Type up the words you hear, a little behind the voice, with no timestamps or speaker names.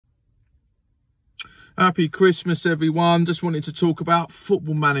Happy Christmas, everyone. Just wanted to talk about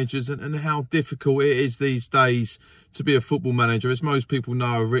football managers and how difficult it is these days to be a football manager. As most people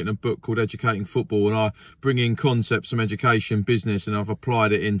know, I've written a book called Educating Football, and I bring in concepts from education, business, and I've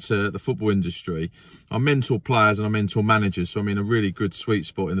applied it into the football industry. I mentor players and I mentor managers, so I'm in a really good sweet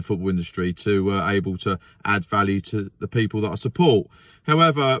spot in the football industry to able to add value to the people that I support.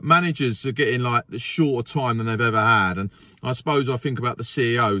 However, managers are getting like the shorter time than they've ever had, and I suppose I think about the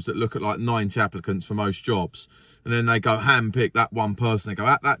CEOs that look at like 90 applicants for most jobs, and then they go handpick that one person. They go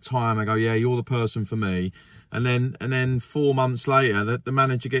at that time, they go, yeah, you're the person for me. And then 4 months later, the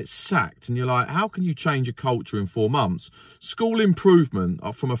manager gets sacked, and you're like, how can you change a culture in 4 months? School improvement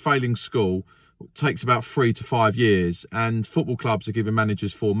from a failing school takes about 3 to 5 years, and football clubs are giving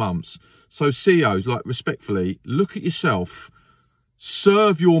managers 4 months. So CEOs, like, respectfully, look at yourself.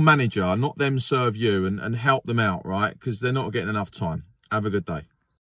 Serve your manager, not them serve you, and help them out, right? Because they're not getting enough time. Have a good day.